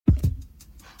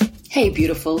Hey,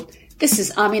 beautiful. This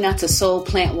is Aminata Soul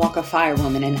Plant Walker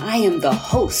Firewoman, and I am the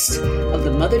host of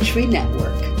the Mother Tree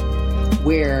Network,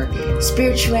 where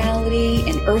spirituality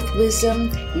and earth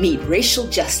wisdom meet racial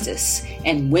justice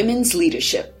and women's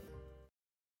leadership.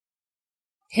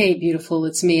 Hey, beautiful.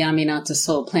 It's me, Aminata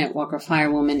Soul Plant Walker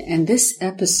Firewoman, and this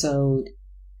episode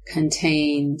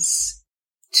contains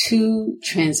 2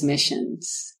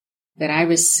 transmissions that I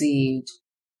received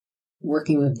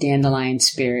working with Dandelion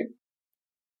Spirit.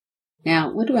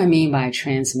 Now, what do I mean by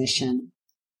transmission?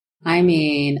 I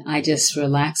mean, I just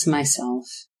relax myself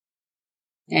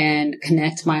and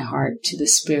connect my heart to the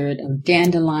spirit of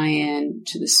dandelion,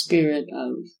 to the spirit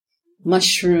of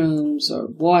mushrooms or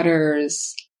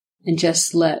waters, and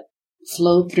just let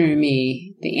flow through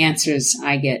me the answers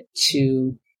I get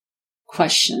to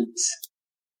questions.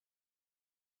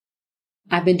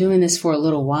 I've been doing this for a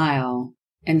little while,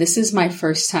 and this is my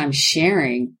first time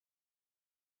sharing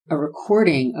a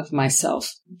recording of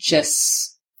myself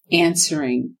just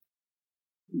answering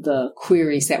the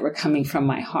queries that were coming from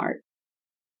my heart.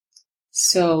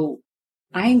 So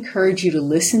I encourage you to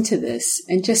listen to this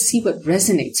and just see what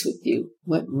resonates with you,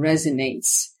 what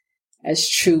resonates as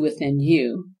true within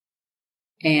you,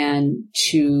 and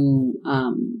to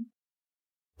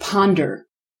ponder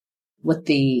what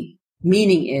the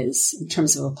meaning is in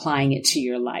terms of applying it to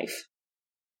your life.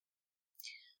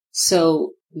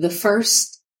 So the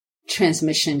first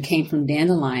transmission came from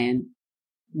Dandelion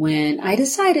when I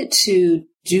decided to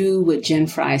do what Jen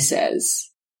Fry says.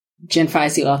 Jen Fry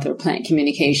is the author of Plant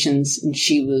Communications, and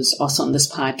she was also on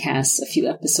this podcast a few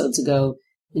episodes ago.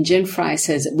 And Jen Fry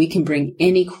says that we can bring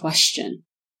any question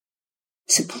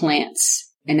to plants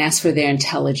and ask for their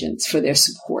intelligence, for their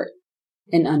support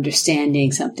in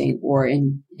understanding something, or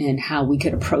in how we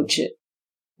could approach it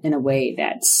in a way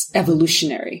that's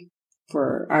evolutionary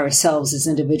for ourselves as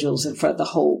individuals and for the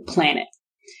whole planet.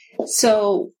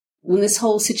 So when this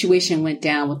whole situation went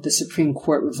down with the Supreme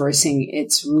Court reversing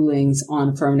its rulings on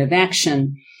affirmative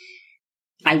action,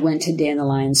 I went to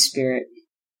Dandelion Spirit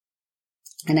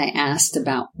and I asked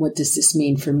about what does this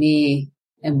mean for me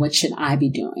and what should I be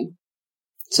doing?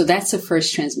 So that's the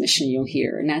first transmission you'll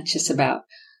hear, and that's just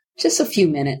a few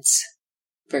minutes,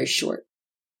 very short.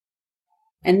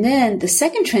 And then the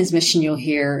second transmission you'll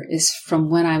hear is from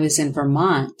when I was in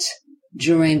Vermont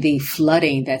during the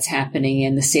flooding that's happening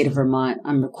in the state of Vermont.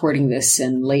 I'm recording this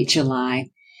in late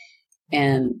July,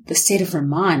 and the state of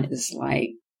Vermont is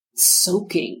like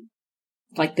soaking,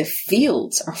 like the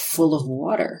fields are full of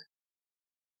water.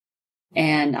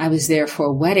 And I was there for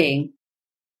a wedding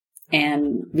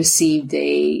and received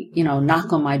a,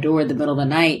 knock on my door in the middle of the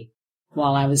night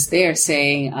while I was there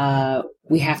saying,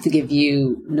 we have to give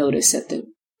you notice that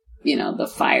the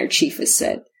fire chief has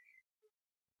said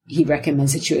he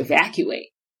recommends that you evacuate.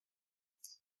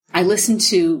 I listened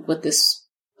to what this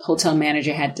hotel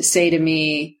manager had to say to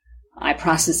me. I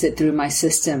processed it through my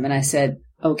system and I said,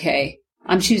 okay,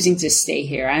 I'm choosing to stay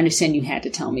here. I understand you had to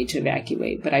tell me to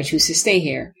evacuate, but I choose to stay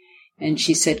here. And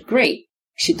she said, great.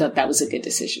 She thought that was a good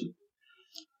decision.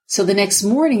 So the next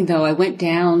morning, though, I went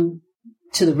down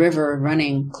to the river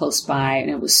running close by, and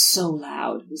it was so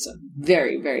loud. It was a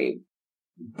very, very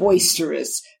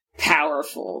boisterous,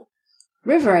 powerful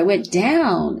river. I went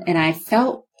down and I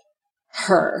felt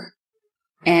her,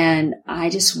 and I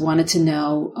just wanted to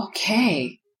know,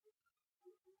 okay,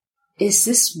 is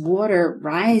this water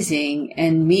rising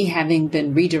and me having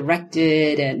been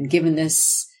redirected and given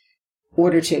this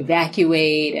order to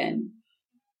evacuate and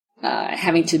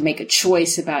having to make a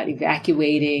choice about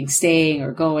evacuating, staying,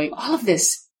 or going, all of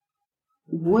this,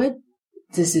 what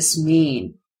does this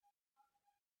mean?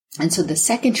 And so the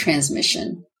second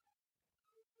transmission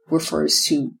refers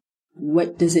to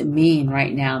what does it mean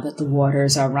right now that the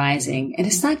waters are rising? And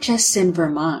it's not just in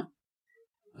Vermont.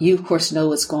 You, of course, know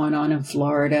what's going on in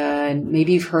Florida, and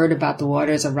maybe you've heard about the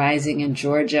waters are rising in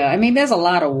Georgia. I mean, there's a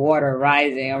lot of water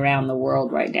rising around the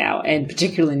world right now, and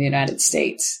particularly in the United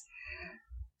States.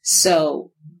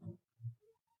 So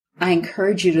I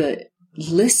encourage you to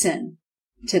listen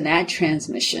to that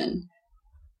transmission,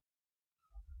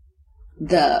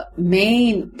 the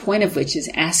main point of which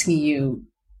is asking you,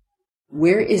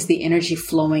 where is the energy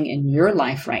flowing in your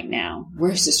life right now?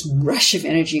 Where's this rush of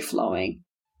energy flowing?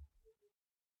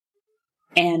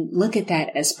 And look at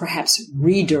that as perhaps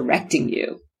redirecting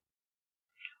you.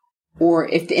 Or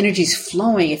if the energy is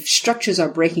flowing, if structures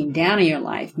are breaking down in your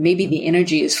life, maybe the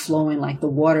energy is flowing like the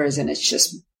waters and it's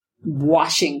just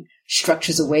washing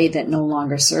structures away that no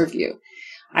longer serve you.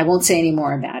 I won't say any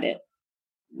more about it.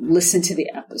 Listen to the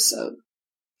episode.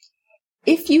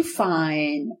 If you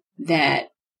find that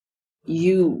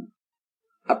you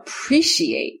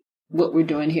appreciate what we're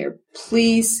doing here.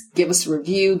 Please give us a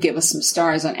review, give us some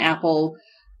stars on Apple,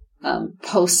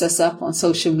 post us up on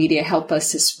social media, help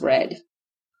us to spread.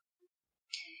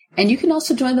 And you can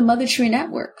also join the Mother Tree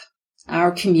Network,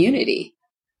 our community,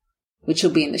 which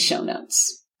will be in the show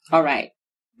notes. All right.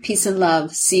 Peace and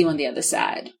love. See you on the other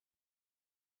side.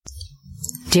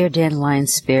 Dear Dandelion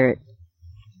Spirit,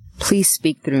 please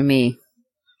speak through me.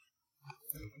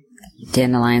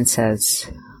 Dandelion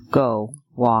says, go,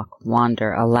 walk,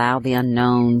 wander, allow the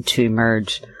unknown to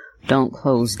emerge. Don't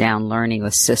close down learning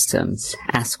with systems.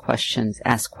 Ask questions,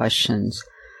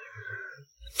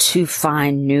 to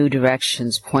find new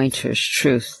directions, pointers,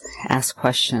 truth. Ask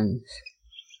questions.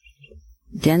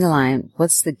 Dandelion,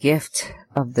 what's the gift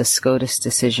of the SCOTUS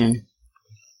decision?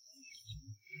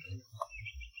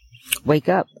 Wake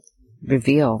up,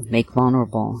 reveal, make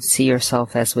vulnerable, see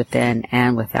yourself as within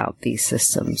and without these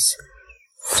systems.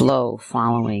 Flow,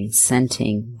 following,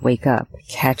 scenting, wake up,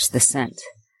 catch the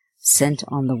scent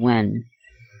on the wind.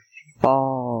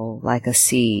 Fall like a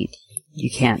seed, you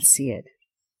can't see it.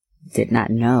 Did not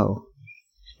know.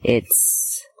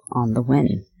 It's on the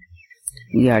wind.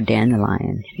 We are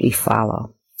dandelion. We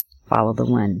follow the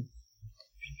wind.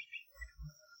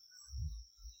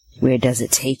 Where does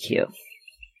it take you?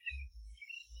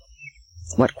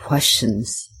 What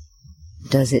questions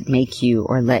does it make you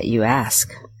or let you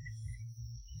ask?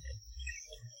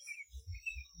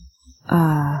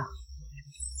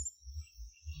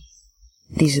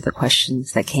 These are the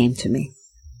questions that came to me.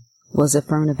 Was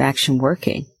affirmative action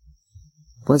working?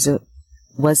 Was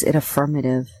it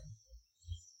affirmative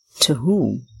to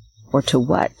whom or to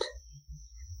what?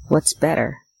 What's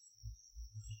better?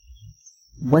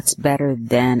 What's better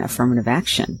than affirmative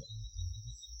action?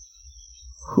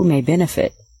 Who may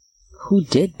benefit? Who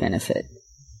did benefit?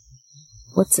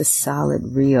 What's a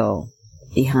solid real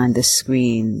behind the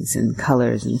screens and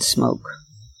colors and smoke?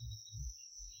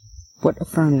 What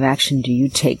affirmative action do you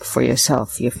take for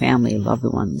yourself, your family, loved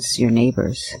ones, your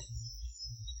neighbors?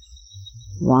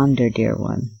 Wander, dear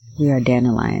one. We are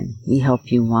dandelion. We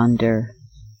help you wander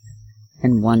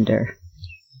and wonder.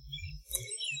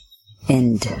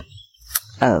 End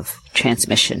of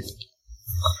transmission.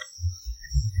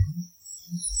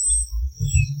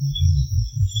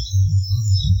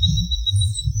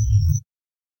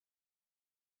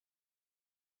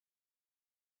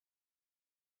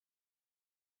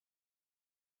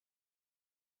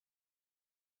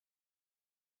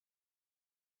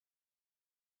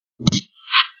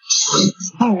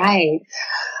 All right.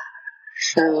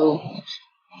 So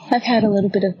I've had a little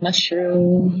bit of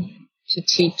mushroom to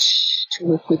teach, to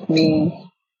work with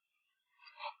me.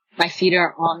 My feet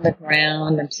are on the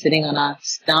ground. I'm sitting on a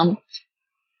stump.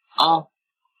 Oh,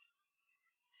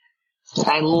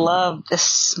 I love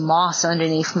this moss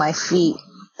underneath my feet.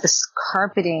 This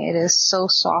carpeting, it is so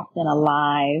soft and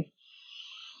alive.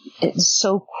 It's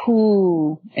so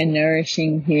cool and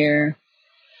nourishing here.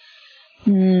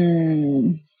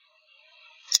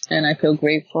 And I feel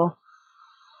grateful.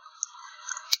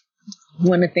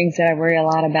 One of the things that I worry a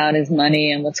lot about is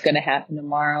money and what's going to happen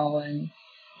tomorrow, and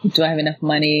do I have enough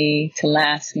money to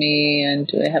last me, and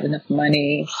do I have enough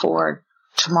money for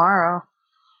tomorrow?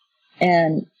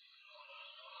 And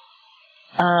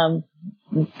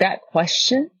that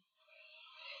question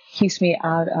keeps me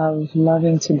out of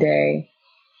loving today.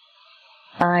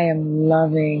 I am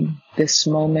loving this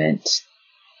moment.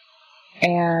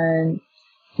 And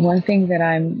one thing that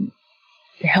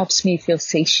helps me feel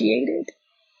satiated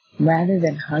rather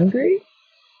than hungry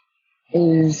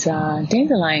is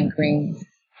dandelion greens.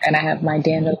 And I have my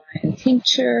dandelion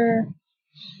tincture.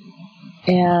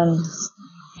 And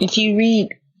if you read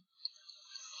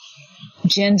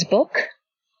Jen's book,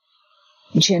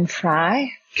 Jen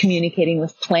Fry, Communicating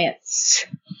with Plants,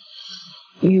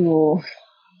 you will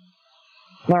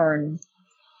learn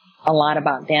a lot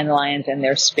about dandelions and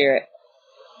their spirit.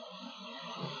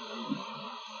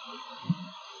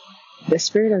 The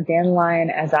spirit of dandelion,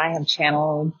 as I have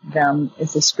channeled them,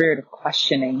 is the spirit of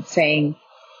questioning, saying,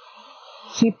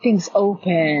 keep things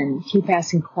open, keep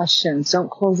asking questions,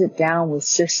 don't close it down with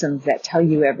systems that tell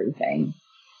you everything.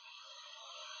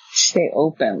 Stay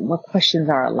open. What questions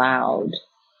are allowed?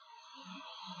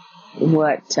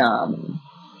 When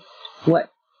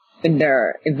there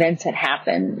are events that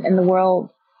happen in the world,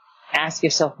 ask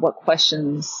yourself, what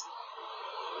questions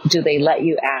do they let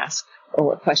you ask? Or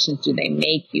what questions do they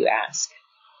make you ask?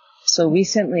 So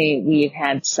recently we've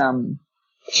had some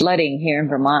flooding here in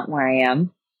Vermont where I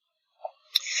am.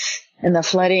 And the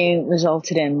flooding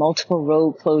resulted in multiple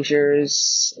road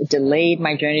closures. It delayed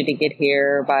my journey to get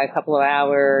here by a couple of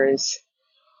hours.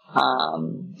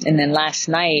 And then last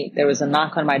night there was a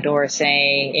knock on my door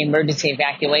saying emergency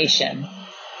evacuation,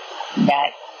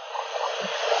 that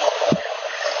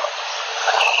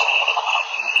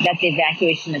the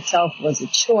evacuation itself was a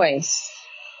choice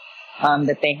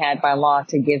that they had by law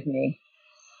to give me.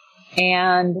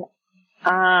 And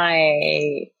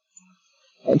I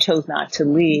chose not to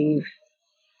leave.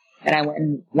 And I went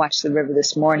and watched the river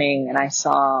this morning, and I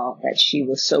saw that she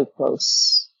was so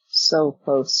close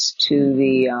to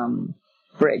the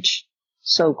bridge,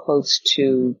 so close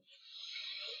to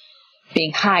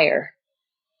being higher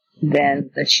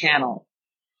than the channel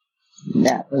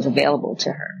that was available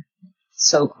to her,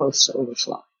 so close to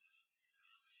overflow.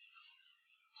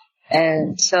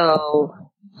 And so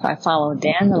I followed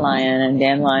Dandelion, and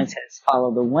Dandelion says,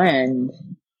 follow the wind.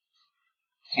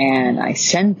 And I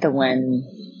sent the wind.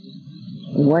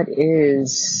 What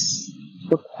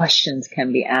questions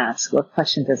can be asked? What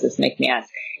questions does this make me ask?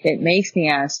 It makes me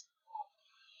ask,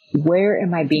 where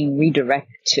am I being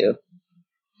redirected to?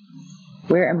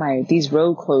 These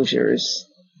road closures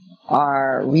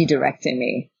are redirecting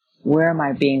me. Where am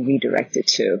I being redirected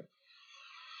to?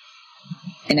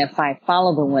 And if I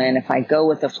follow the wind, if I go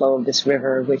with the flow of this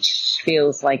river, which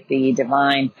feels like the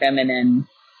divine feminine,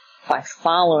 if I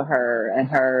follow her and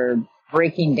her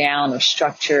breaking down of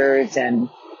structures and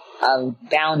of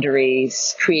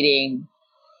boundaries, creating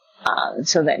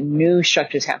so that new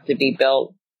structures have to be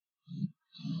built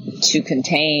to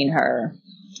contain her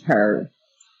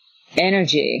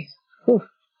energy. Whew.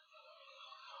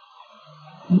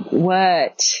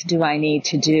 What do I need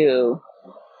to do?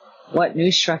 What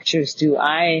new structures do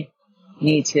I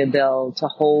need to build to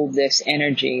hold this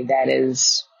energy that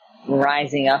is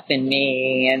rising up in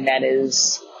me and that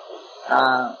is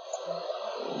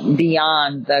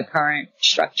beyond the current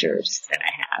structures that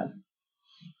I have?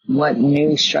 What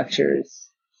new structures?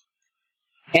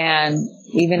 And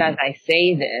even as I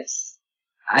say this,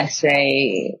 I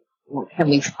say, well, can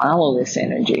we follow this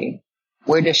energy?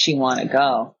 Where does she want to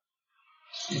go?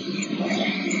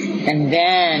 And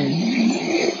then,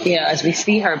 as we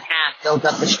see her path, build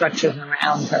up the structures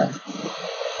around her.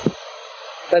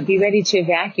 But be ready to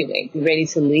evacuate. Be ready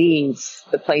to leave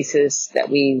the places that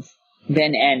we've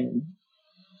been in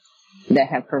that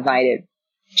have provided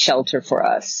shelter for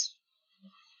us.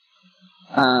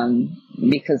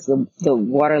 Because the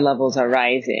water levels are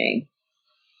rising.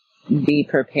 Be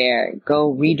prepared.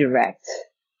 Go redirect.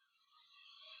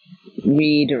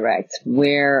 Redirect.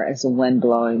 Where is the wind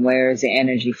blowing? Where is the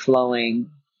energy flowing?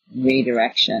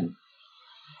 Redirection.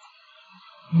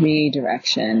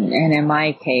 Redirection. And in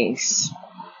my case,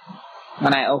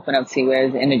 when I open up, see where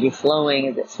is the energy flowing?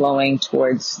 Is it flowing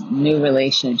towards new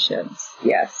relationships?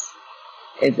 Yes.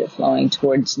 Is it flowing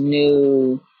towards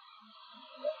new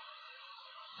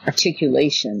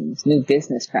articulations, new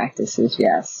business practices?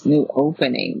 Yes. New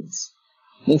openings,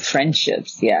 new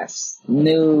friendships? Yes.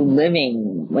 New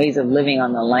living, ways of living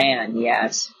on the land?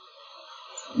 Yes.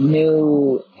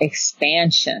 New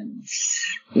expansions?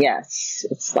 Yes.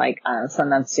 It's like,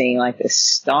 sometimes seeing like this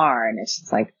star, and it's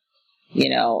just like,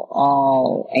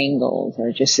 all angles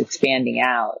are just expanding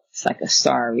out. It's like a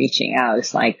star reaching out.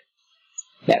 It's like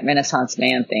that Renaissance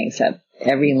man thinks that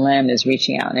every limb is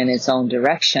reaching out in its own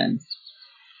direction.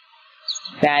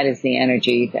 That is the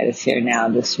energy that is here now,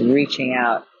 this reaching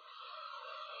out.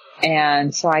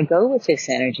 And so I go with this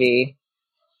energy.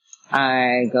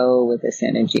 I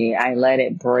let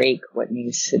it break what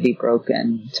needs to be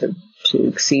broken to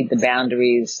exceed the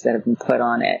boundaries that have been put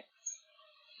on it,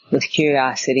 with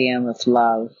curiosity and with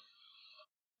love.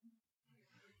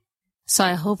 So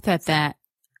I hope that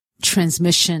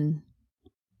transmission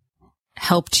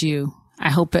helped you. I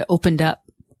hope it opened up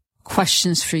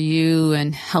questions for you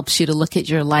and helps you to look at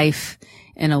your life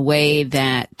in a way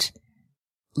that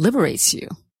liberates you.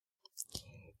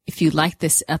 If you like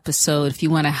this episode, if you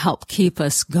want to help keep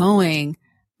us going,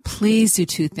 please do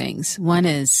two things. One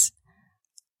is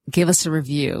give us a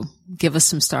review, give us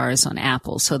some stars on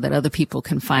Apple so that other people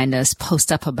can find us,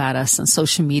 post up about us on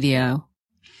social media,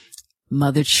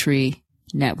 Mother Tree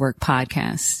Network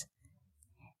Podcast,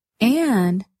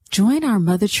 and join our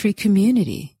Mother Tree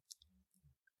community.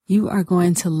 You are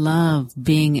going to love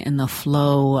being in the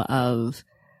flow of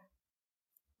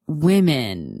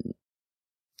women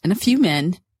and a few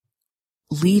men,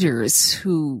 leaders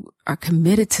who are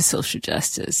committed to social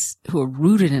justice, who are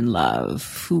rooted in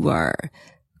love, who are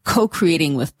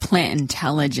co-creating with plant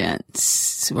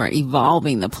intelligence, who are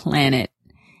evolving the planet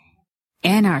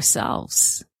and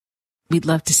ourselves. We'd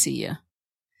love to see you.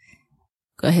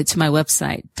 Go ahead to my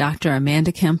website,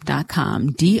 dramandakemp.com,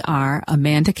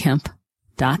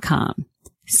 dramandakemp.com.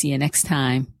 See you next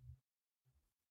time.